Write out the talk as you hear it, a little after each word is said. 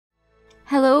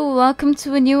Hello, welcome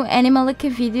to a new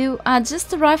ANIMALLICA video. I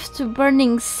just arrived to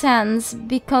Burning Sands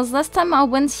because last time I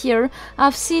went here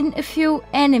I've seen a few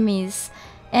enemies,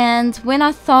 and when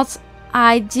I thought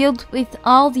I dealt with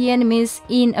all the enemies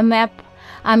in a map,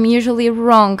 I'm usually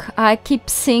wrong. I keep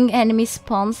seeing enemy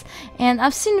spawns and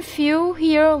I've seen a few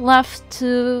here left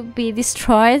to be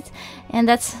destroyed, and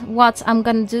that's what I'm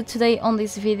gonna do today on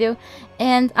this video.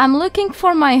 And I'm looking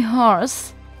for my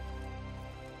horse.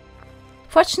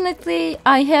 Fortunately,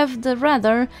 I have the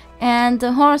radar and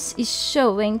the horse is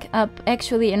showing up,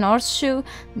 actually an horseshoe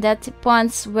that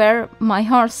points where my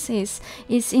horse is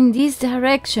in this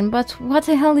direction. But what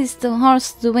the hell is the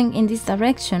horse doing in this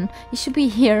direction? It should be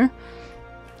here.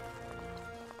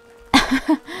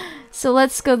 So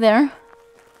let's go there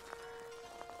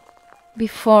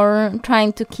before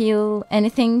trying to kill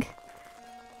anything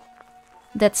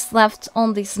that's left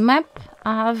on this map.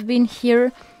 I have been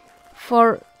here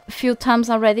for a few times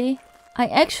already. I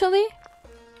actually,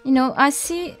 I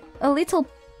see a little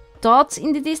dot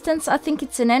in the distance. I think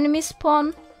it's an enemy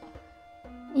spawn.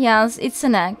 Yes, it's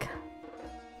an egg.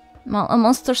 Well, a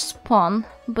monster spawn,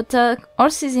 but the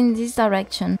horse is in this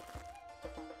direction.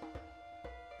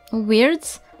 Weird.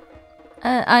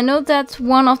 I know that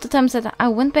one of the times that I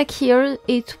went back here,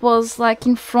 it was like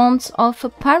in front of a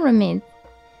pyramid.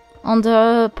 On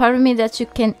the pyramid that you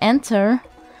can enter,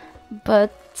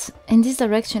 but in this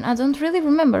direction I don't really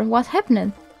remember what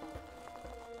happened.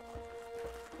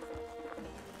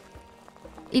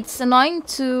 It's annoying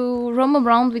to roam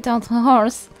around without a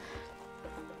horse.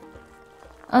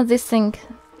 Oh, this thing.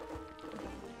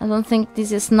 I don't think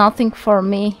this is nothing for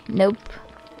me. Nope.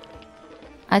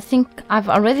 I think I've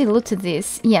already looted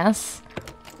this, yes.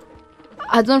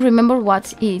 I don't remember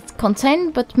what it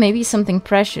contained, but maybe something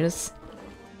precious.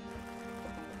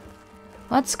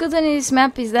 What's good in this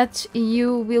map is that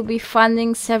you will be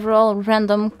finding several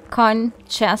random coin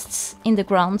chests in the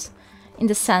ground, in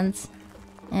the sand,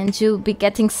 and you'll be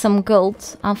getting some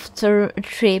gold after a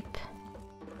trip.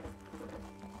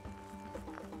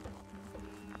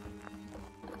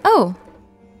 Oh!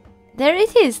 There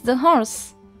it is, the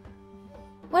horse.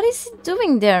 What is it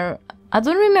doing there? I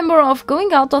don't remember of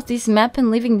going out of this map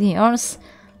and leaving the horse,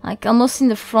 like almost in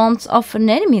the front of an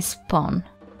enemy spawn.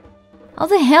 How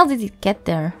the hell did it get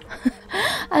there?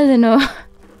 I don't know.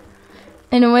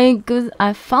 Anyway, good,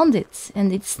 I found it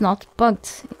and it's not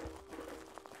bugged.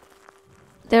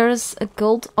 There's a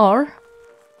gold ore.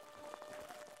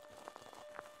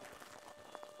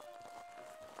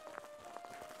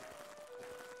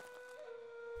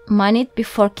 Mine it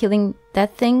before killing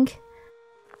that thing.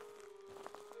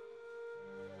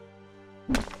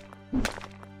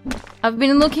 I've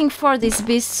been looking for these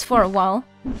beasts for a while,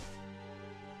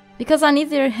 because I need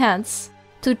their heads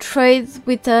to trade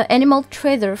with an animal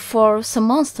trader for some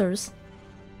monsters.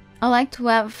 I like to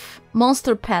have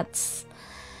monster pets,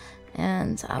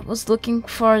 and I was looking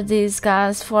for these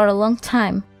guys for a long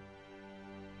time.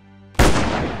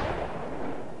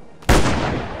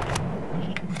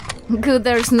 Good,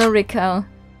 there's no recoil.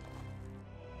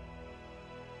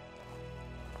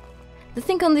 The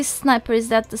thing on this sniper is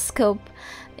that the scope,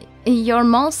 your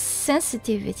mouse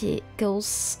sensitivity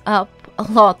goes up a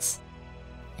lot,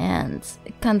 and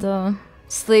it kinda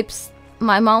slips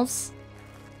my mouse.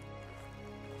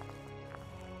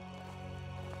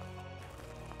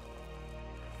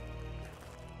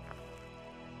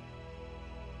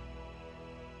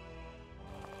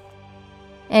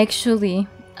 Actually,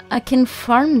 I can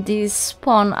farm this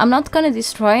spawn. I'm not gonna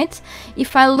destroy it.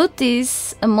 If I loot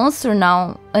this a monster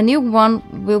now, a new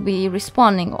one will be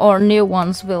respawning, or new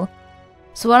ones will.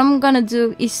 So what I'm gonna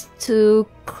do is to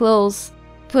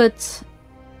put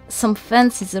some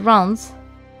fences around,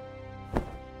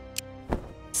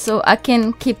 so I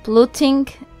can keep looting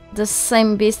the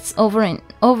same beasts over and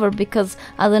over, because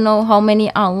I don't know how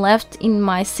many are left in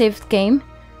my saved game.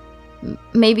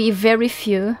 Maybe very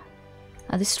few.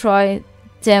 I destroyed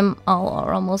them all,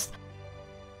 or almost.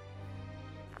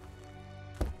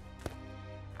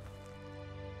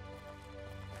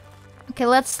 Okay,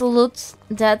 let's loot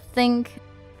that thing.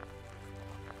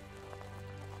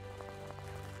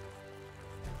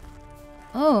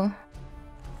 Oh,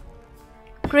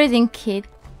 grading kit.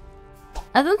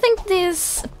 I don't think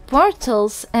these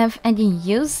portals have any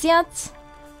use yet.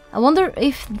 I wonder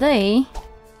if they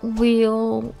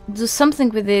will do something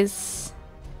with this,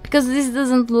 because this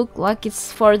doesn't look like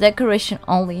it's for decoration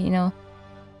only,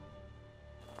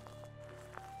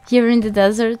 Here in the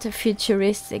desert, a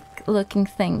futuristic looking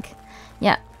thing.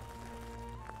 Yeah.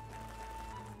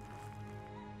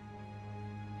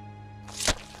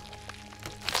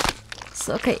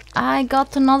 So, okay, I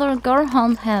got another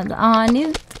Gorhound head. I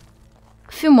need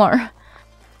a few more.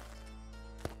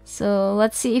 So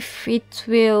let's see if it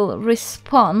will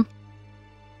respawn.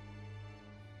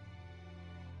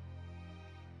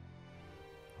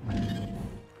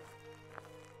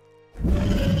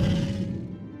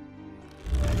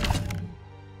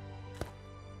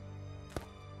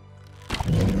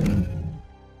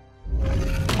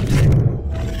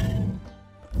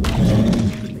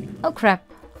 Oh crap.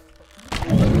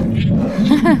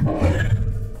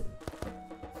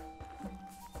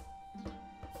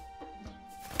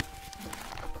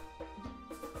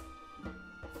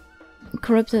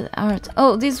 Corrupted art.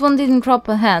 Oh, this one didn't drop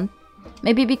a head.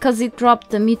 Maybe because it dropped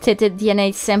the mutated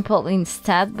DNA sample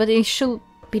instead, but it should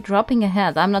be dropping a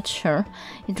head, I'm not sure.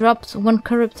 It dropped one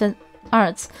corrupted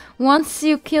art. Once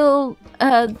you kill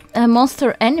a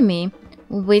monster enemy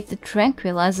with the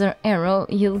tranquilizer arrow,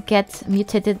 you'll get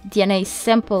mutated DNA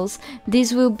samples.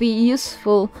 These will be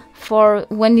useful for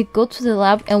when you go to the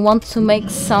lab and want to make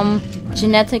some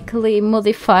genetically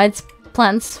modified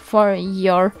plants for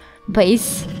your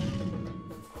base.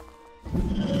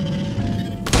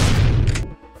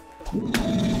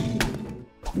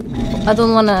 I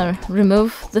don't wanna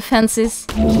remove the fences.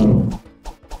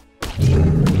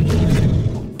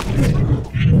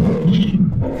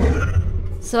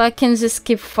 So I can just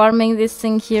keep farming this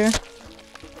thing here.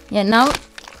 Yeah, now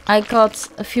I got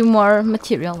a few more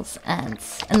materials and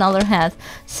another head.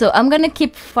 So I'm gonna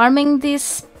keep farming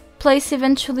this place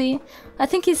eventually. I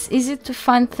think it's easy to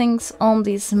find things on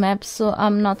this map, so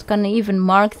I'm not gonna even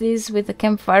mark this with a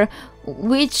campfire,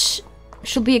 which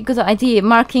should be a good idea,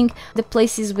 marking the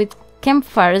places with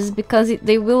campfires, because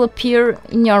they will appear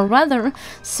in your radar,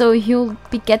 so you'll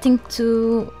be getting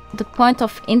to the point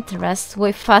of interest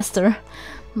way faster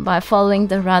by following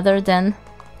the radar than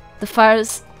the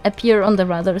fires appear on the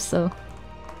radar. So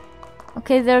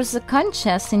okay, there's a coin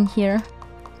chest in here.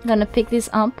 I'm gonna pick this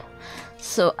up.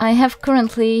 So I have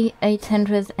currently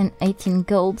 818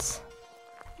 golds.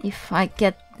 If I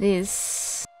get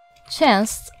this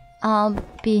chest, I'll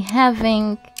be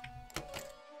having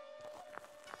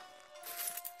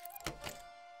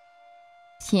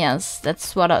yes,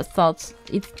 that's what I thought.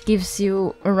 It gives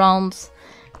you around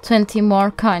 20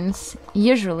 more coins,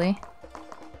 usually.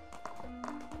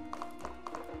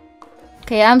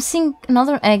 Okay, I'm seeing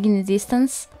another egg in the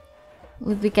distance.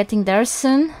 We'll be getting there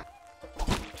soon.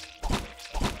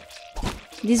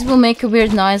 This will make a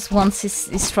weird noise once it's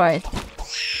destroyed.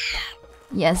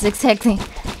 Yes, exactly.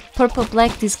 Purple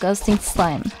black disgusting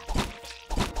slime.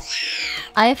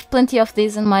 I have plenty of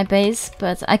these in my base,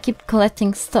 but I keep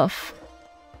collecting stuff.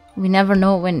 We never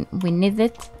know when we need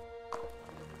it.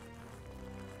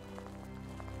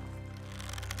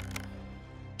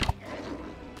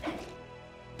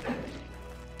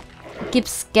 It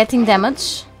keeps getting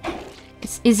damage.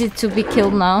 It's easy to be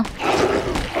killed now.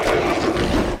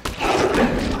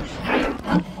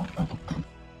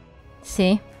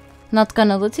 See, not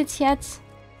gonna loot it yet,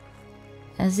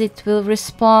 as it will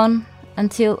respawn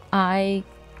until I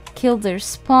kill their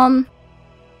spawn.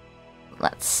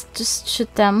 Let's just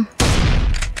shoot them.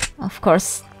 Of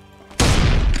course,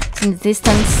 it's in the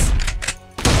distance.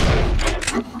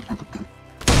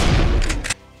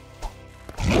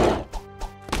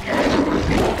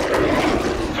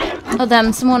 Oh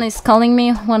damn, someone is calling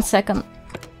me. 1 second.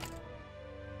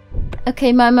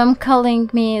 Okay, my mom calling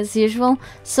me as usual,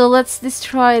 so let's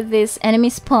destroy this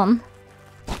enemy spawn.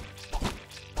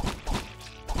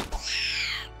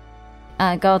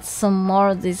 I got some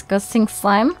more disgusting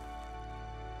slime.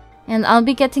 And I'll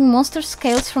be getting monster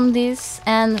scales from this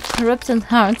and corrupted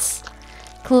hearts.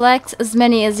 Collect as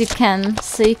many as you can,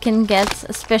 so you can get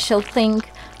a special thing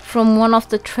from one of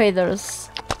the traders.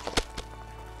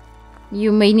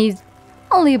 You may need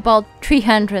only about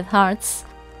 300 hearts.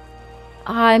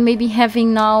 I may be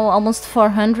having now almost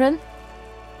 400.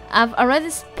 I've already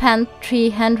spent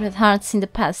 300 hearts in the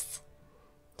past.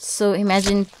 So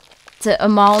imagine the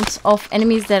amount of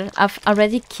enemies that I've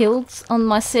already killed on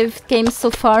my saved game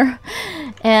so far.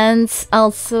 And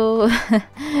also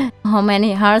how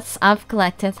many hearts I've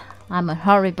collected. I'm a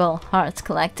horrible heart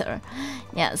collector.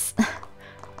 Yes.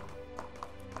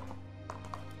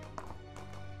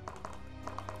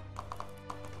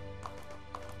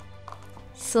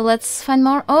 So let's find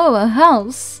more. Oh, a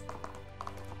house.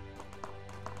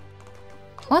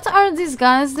 What are these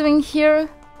guys doing here?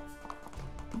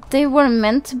 They were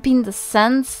meant to be in the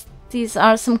sands. These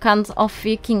are some kind of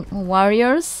Viking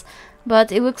warriors.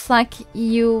 But it looks like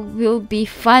you will be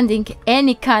finding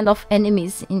any kind of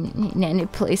enemies in any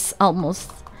place,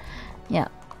 almost. Yeah.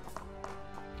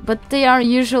 But they are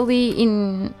usually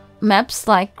in maps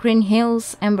like Green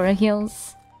Hills, Amber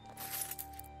Hills.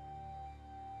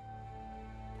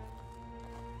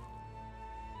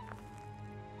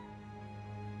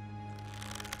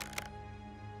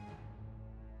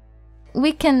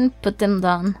 we can put them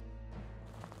down.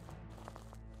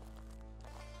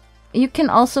 You can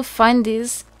also find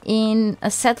these in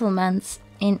a settlement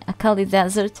in Akali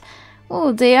Desert.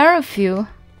 Oh, there are a few.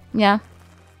 Yeah.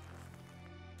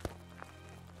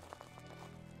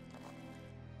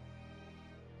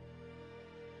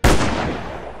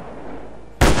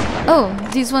 Oh,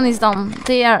 this one is down.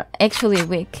 They are actually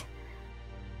weak.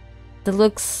 The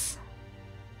looks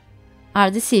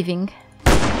are deceiving.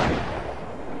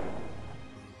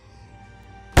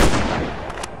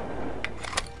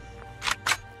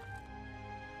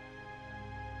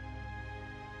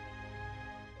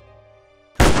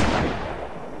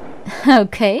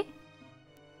 Okay.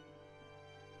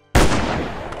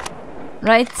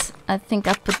 Right, I think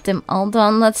I put them all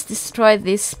down. Let's destroy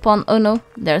this spawn. Oh no,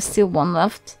 there's still one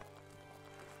left.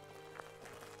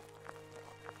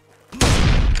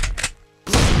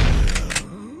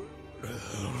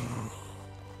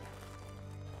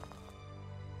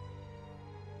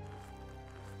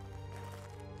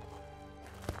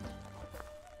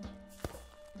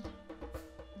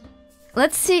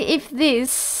 Let's see if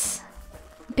this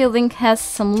building has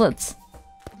some loot.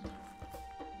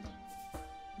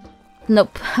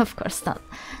 Nope, of course not.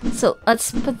 So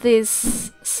let's put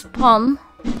this spawn.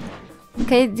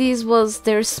 Okay, this was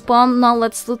their spawn. Now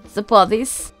let's loot the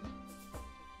bodies.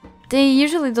 They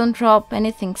usually don't drop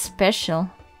anything special.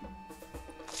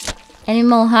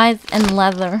 Animal hide and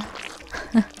leather.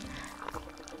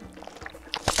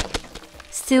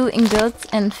 Steel ingot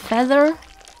and feathers.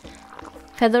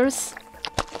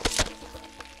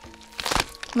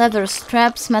 Leather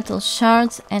straps, metal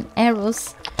shards and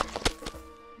arrows.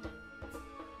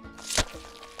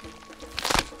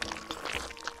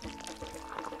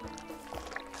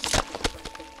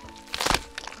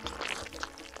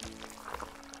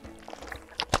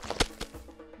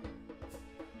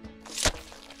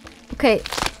 Okay,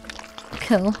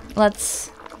 cool.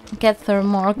 Let's gather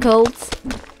more gold.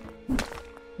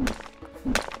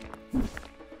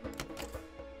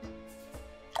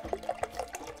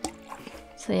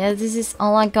 So yeah, this is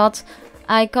all I got.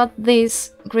 I got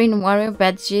these green warrior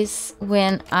badges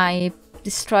when I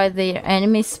destroyed their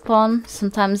enemy spawn.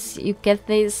 Sometimes you get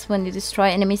these when you destroy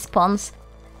enemy spawns.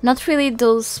 Not really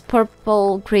those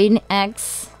purple green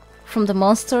eggs from the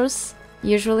monsters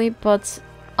usually, but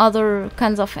other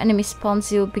kinds of enemy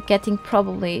spawns you'll be getting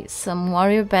probably some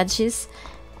warrior badges,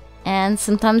 and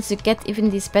sometimes you get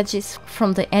even these badges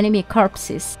from the enemy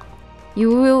corpses. You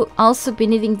will also be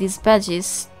needing these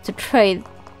badges to trade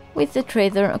with the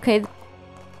trader, okay?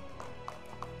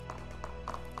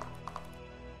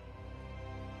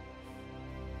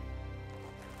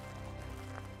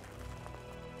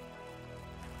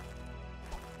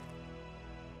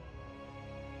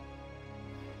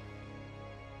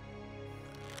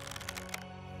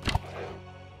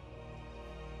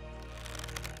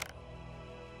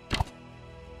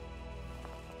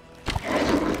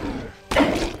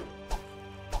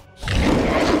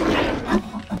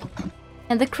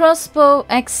 And the crossbow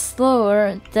acts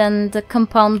slower than the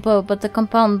compound bow, but the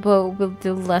compound bow will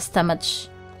do less damage.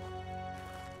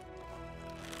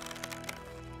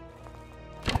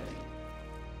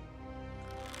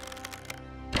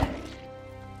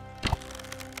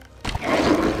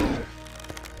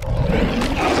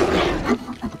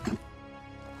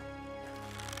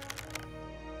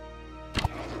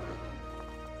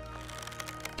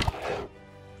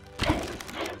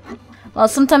 Well,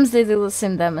 sometimes they do the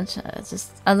same damage,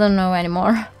 I don't know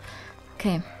anymore.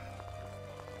 Okay.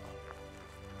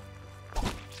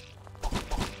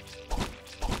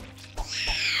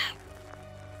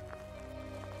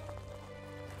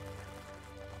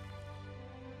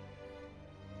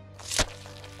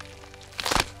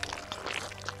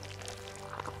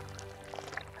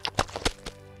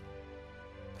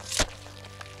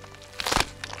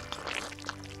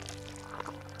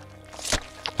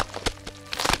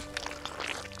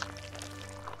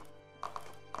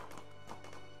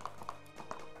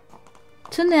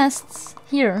 Two nests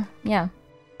here, yeah,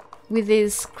 with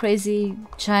these crazy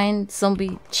giant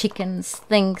zombie chickens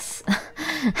things.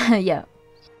 Yeah.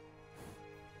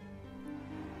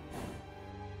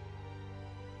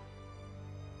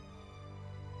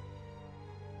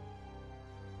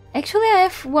 Actually, I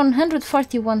have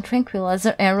 141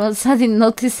 tranquilizer arrows. I didn't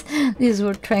notice these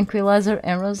were tranquilizer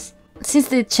arrows. Since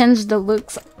they changed the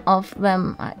looks of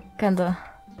them, I'm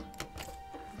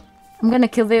gonna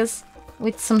kill this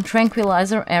with some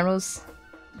tranquilizer arrows.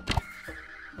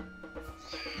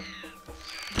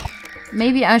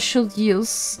 Maybe I should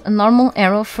use a normal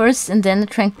arrow first and then a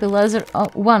tranquilizer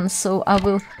one, so I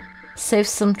will save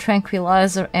some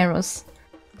tranquilizer arrows.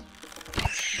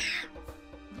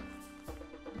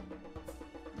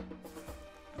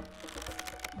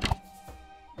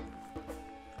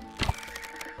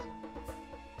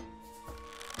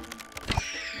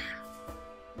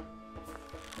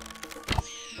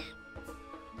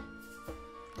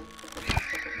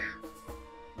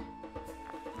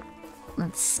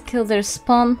 kill their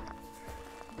spawn.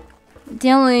 The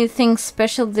only thing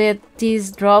special that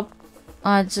these drop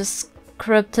are just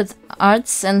corrupted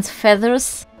arts and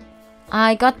feathers.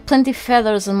 I got plenty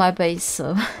feathers on my base,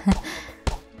 so...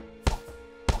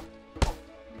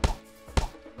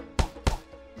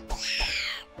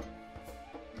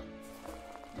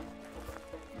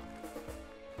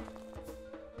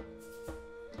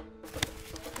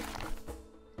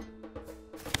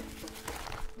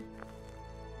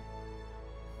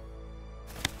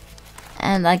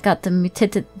 And I got the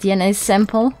mutated DNA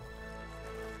sample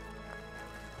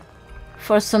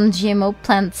for some GMO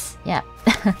plants, yeah.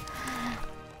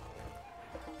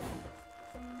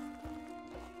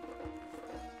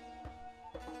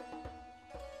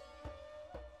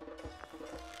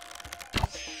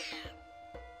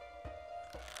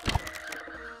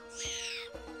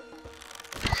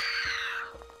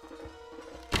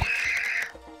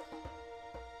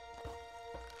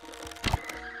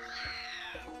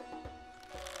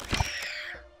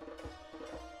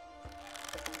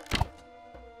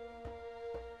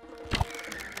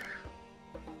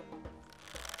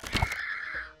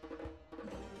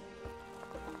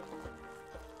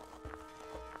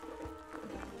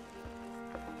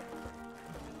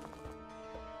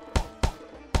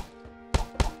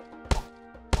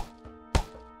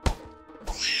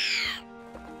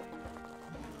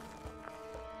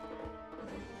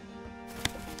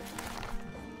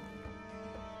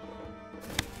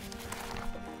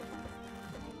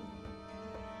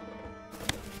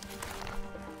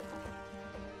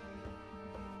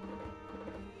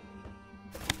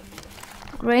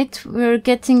 Great, we're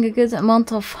getting a good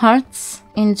amount of hearts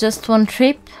in just one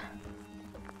trip.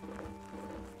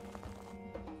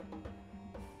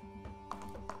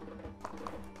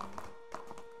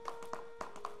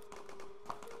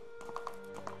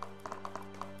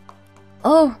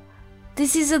 Oh,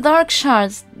 this is a dark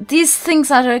shard. These things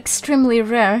are extremely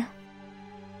rare.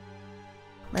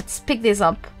 Let's pick this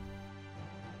up.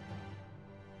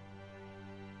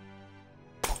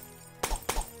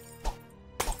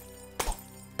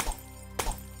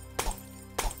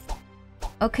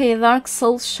 Okay, Dark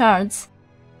Soul Shards.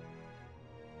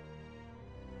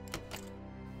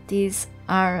 These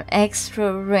are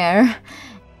extra rare.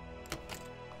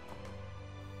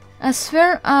 I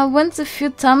swear I went a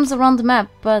few times around the map,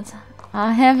 but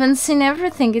I haven't seen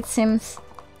everything, it seems.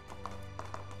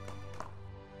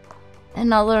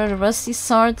 Another rusty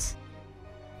sword.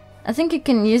 I think you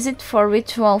can use it for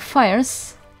ritual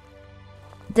fires.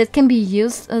 That can be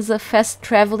used as a fast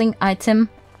traveling item.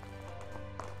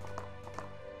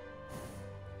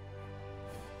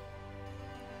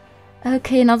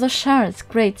 Okay, another shard,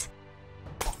 great.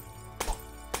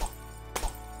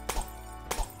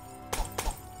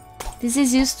 This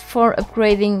is used for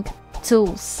upgrading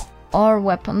tools or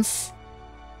weapons.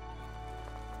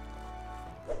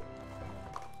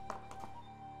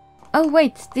 Oh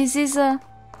wait, this is a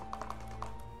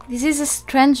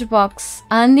strange box.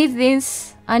 I need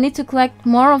this. I need to collect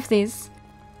more of these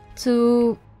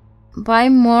to buy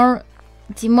more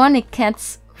demonic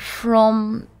cats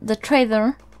from the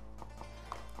trader.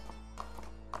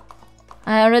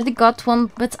 I already got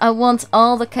one, but I want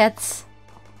all the cats.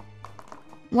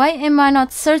 Why am I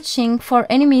not searching for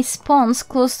enemy spawns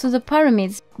close to the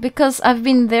pyramids? Because I've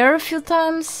been there a few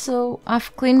times, so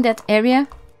I've cleaned that area.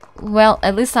 Well,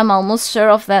 at least I'm almost sure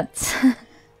of that.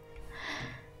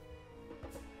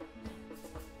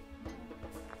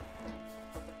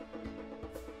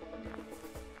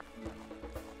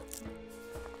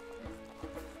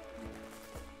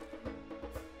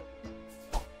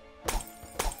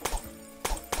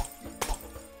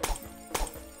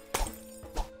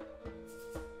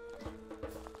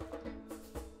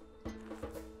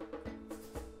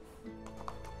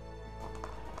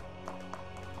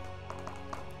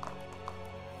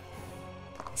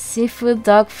 Seafood,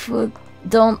 dog food.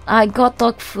 I got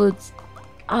dog food.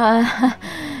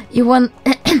 You want...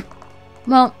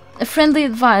 Well, a friendly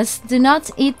advice. Do not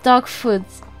eat dog food.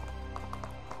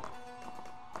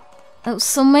 Oh,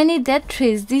 so many dead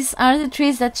trees. These are the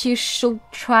trees that you should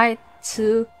try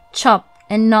to chop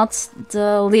and not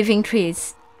the living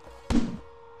trees.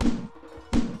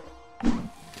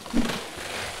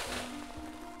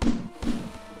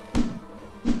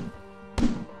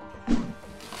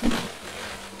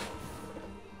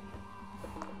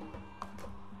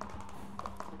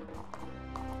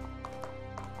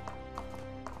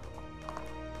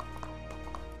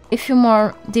 A few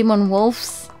more demon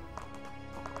wolves.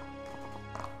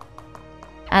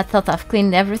 I thought I've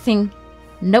cleaned everything.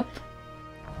 Nope.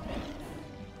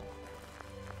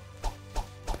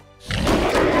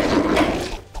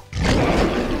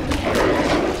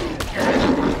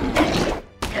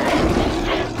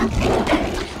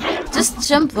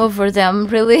 jump over them,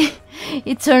 really.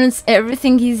 It turns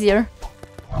everything easier.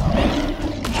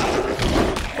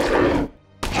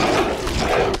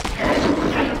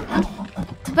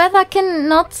 Too bad I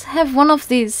cannot have one of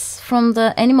these from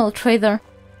the animal trader.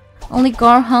 Only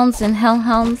gorehounds and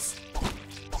hellhounds.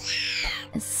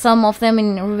 Some of them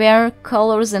in rare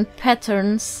colors and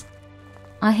patterns.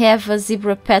 I have a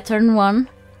zebra pattern one.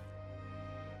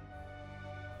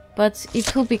 But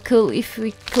it would be cool if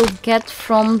we could get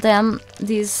from them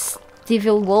these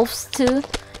devil wolves too.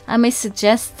 I may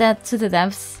suggest that to the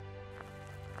devs.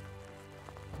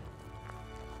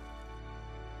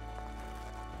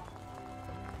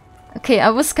 Okay, I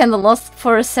was kinda lost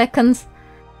for a second.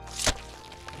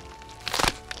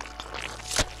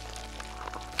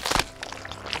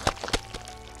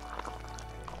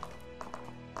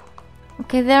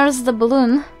 Okay, there's the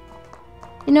balloon.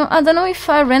 You know, I don't know if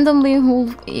I randomly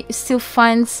will still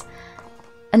find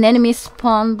an enemy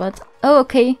spawn, but... Oh,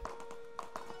 okay.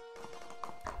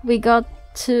 We got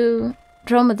 2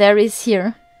 dromedaries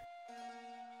here.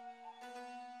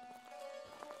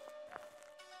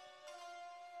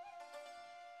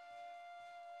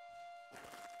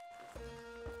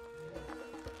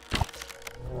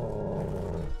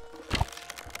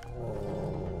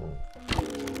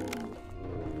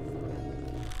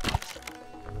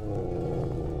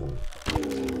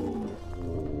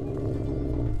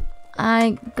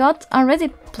 I got already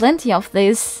plenty of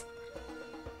these.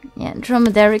 Yeah,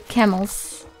 dromedary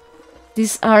camels.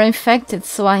 These are infected,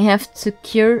 so I have to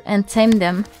cure and tame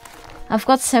them. I've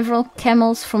got several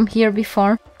camels from here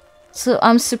before, so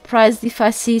I'm surprised if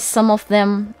I see some of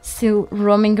them still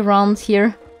roaming around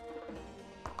here.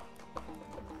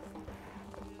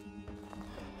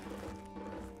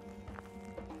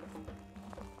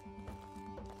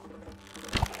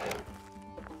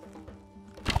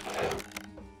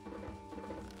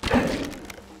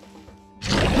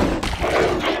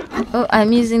 Oh,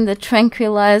 I'm using the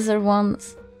tranquilizer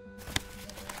ones.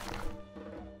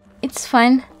 It's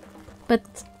fine, but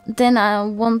then I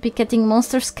won't be getting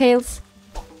monster scales.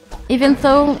 Even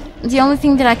though the only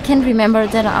thing that I can remember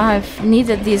that I've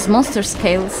needed these monster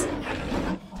scales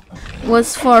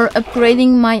was for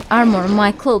upgrading my armor,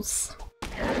 my clothes.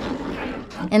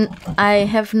 And I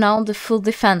have now the full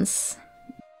defense.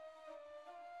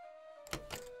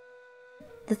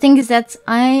 The thing is that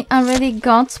I already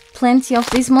got plenty of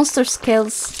these monster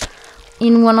scales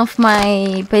in one of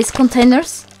my base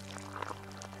containers.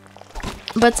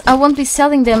 But I won't be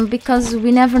selling them because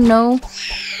we never know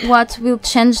what will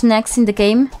change next in the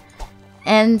game.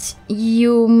 And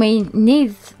you may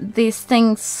need these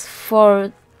things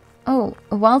for... Oh,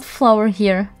 a wildflower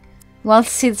here. Wild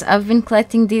seeds, I've been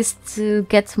collecting these to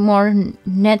get more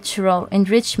natural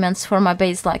enrichments for my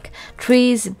base, like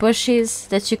trees, bushes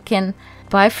that you can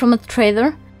buy from a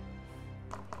trader.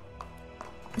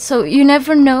 So you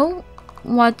never know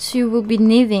what you will be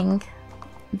needing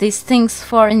these things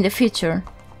for in the future.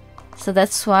 So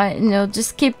that's why, you know,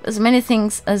 just keep as many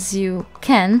things as you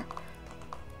can.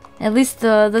 At least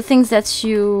the things that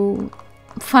you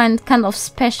find kind of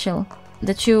special,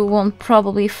 that you won't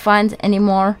probably find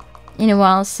anymore in a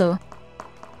while, so...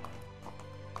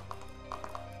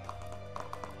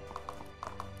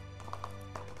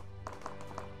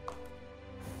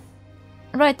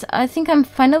 Right, I think I'm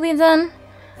finally done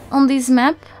on this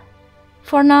map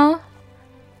for now.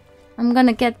 I'm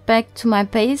gonna get back to my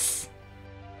base.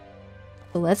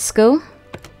 So let's go.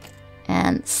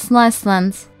 And Slice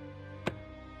Land.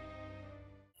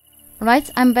 Right,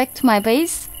 I'm back to my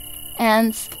base.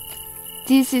 And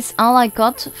this is all I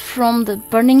got from the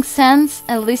Burning Sands.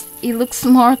 At least it looks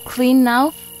more clean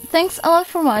now. Thanks a lot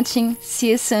for watching.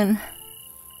 See you soon.